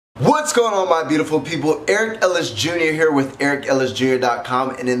What's going on, my beautiful people? Eric Ellis Jr. here with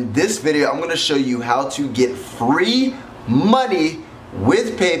EricEllisJr.com, and in this video I'm going to show you how to get free money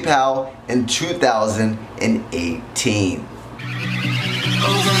with PayPal in 2018.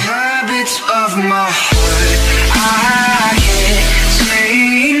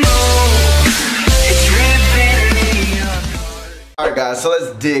 Alright guys, so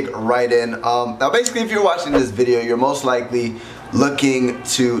let's dig right in. Now basically, if you're watching this video, you're most likely looking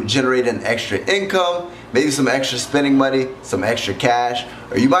to generate an extra income, maybe some extra spending money, some extra cash,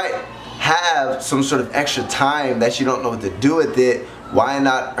 or you might have some sort of extra time that you don't know what to do with it. Why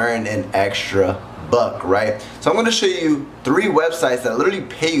not earn an extra buck, right? So I'm going to show you 3 websites that literally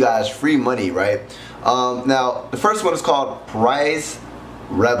pay you guys free money, right? Now the first one is called Prize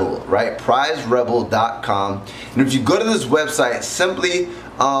Rebel, right? PrizeRebel.com. And if you go to this website, simply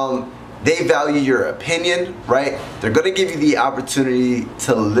they value your opinion, right? They're going to give you the opportunity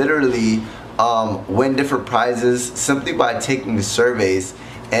to literally win different prizes simply by taking surveys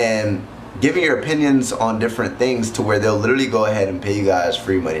and giving your opinions on different things, to where they'll literally go ahead and pay you guys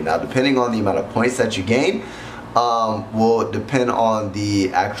free money. Now, depending on the amount of points that you gain, will depend on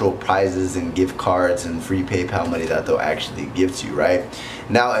the actual prizes and gift cards and free PayPal money that they'll actually give to you, right?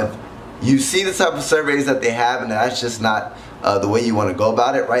 Now, if you see the type of surveys that they have and that's just not the way you want to go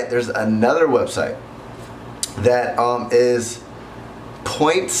about it, right? There's another website that is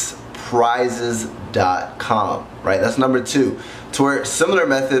pointsprizes.com, right? That's number 2. To where similar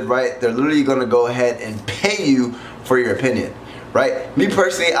method, right? They're literally going to go ahead and pay you for your opinion, right? Me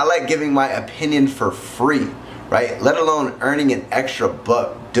personally, I like giving my opinion for free, right? Let alone earning an extra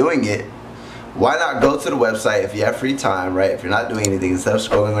buck doing it. Why not go to the website if you have free time, right? If you're not doing anything, instead of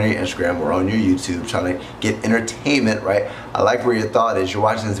scrolling on your Instagram or on your YouTube trying to get entertainment, right? I like where your thought is. You're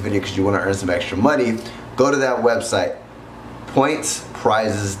watching this video because you want to earn some extra money. Go to that website,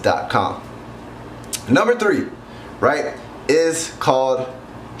 pointsprizes.com. Number 3, right, is called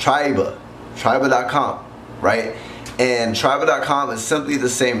Triba.com, right? And Triba.com is simply the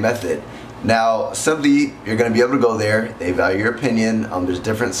same method. Now, simply, you're going to be able to go there. They value your opinion. There's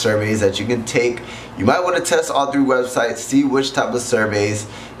different surveys that you can take. You might want to test all 3 websites, see which type of surveys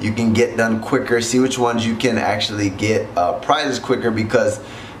you can get done quicker, see which ones you can actually get prizes quicker, because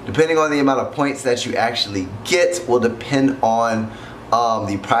depending on the amount of points that you actually get will depend on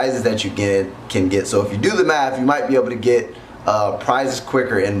the prizes that you can get. So if you do the math, you might be able to get prizes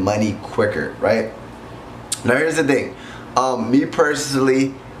quicker and money quicker, right? Now here's the thing. Me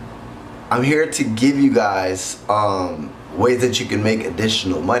personally, I'm here to give you guys ways that you can make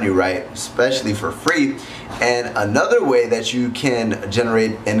additional money, right? Especially for free. And another way that you can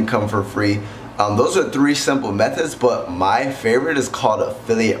generate income for free, those are 3 simple methods, but my favorite is called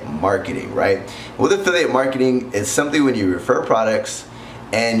affiliate marketing, right? With affiliate marketing, it's simply when you refer products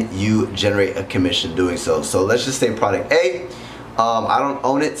and you generate a commission doing so. So let's just say product A, I don't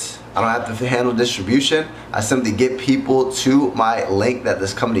own it. I don't have to handle distribution. I simply get people to my link that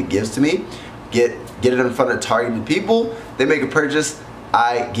this company gives to me, get it in front of targeted people, they make a purchase,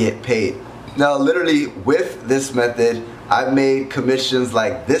 I get paid. Now literally with this method, I've made commissions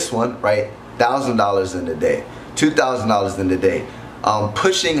like this one, right? $1,000 in a day, $2,000 in a day,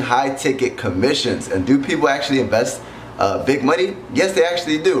 pushing high ticket commissions. And do people actually invest big money? Yes, they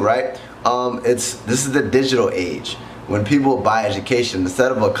actually do, right? This is the digital age. When people buy education,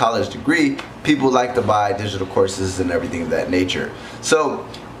 instead of a college degree, people like to buy digital courses and everything of that nature. So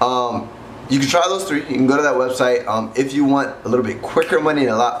you can try those 3. You can go to that website. If you want a little bit quicker money and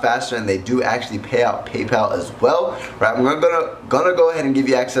a lot faster, and they do actually pay out PayPal as well, right? I'm gonna go ahead and give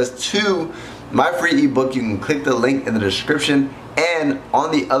you access to my free ebook. You can click the link in the description, and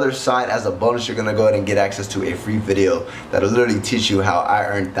on the other side, as a bonus, you're gonna go ahead and get access to a free video that'll literally teach you how I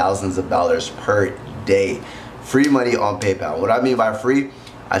earn thousands of dollars per day. Free money on PayPal. What I mean by free,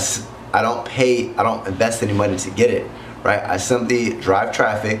 I don't invest any money to get it, right? I simply drive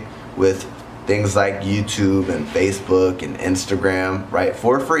traffic with things like YouTube and Facebook and Instagram, right,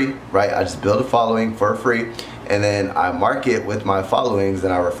 for free, right? I just build a following for free, and then I market with my followings,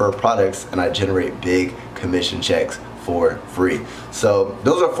 and I refer products, and I generate big commission checks for free. So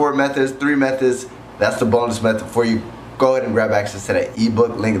those are 4 methods, 3 methods. That's the bonus method for you. Go ahead and grab access to that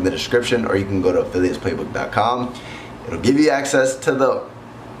ebook, link in the description, or you can go to affiliatesplaybook.com. It'll give you access to the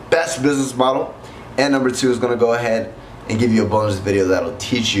best business model. And number 2 is going to go ahead and give you a bonus video that'll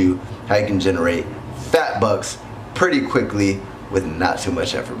teach you how you can generate fat bucks pretty quickly with not too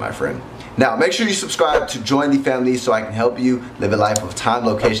much effort, my friend. Now, make sure you subscribe to join the family so I can help you live a life of time,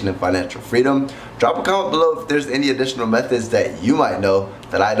 location, and financial freedom. Drop a comment below if there's any additional methods that you might know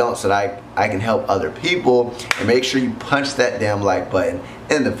that I don't, so that I can help other people. And make sure you punch that damn like button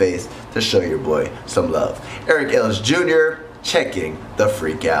in the face to show your boy some love. Eric Ellis Jr. checking the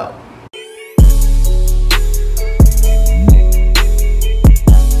freak out.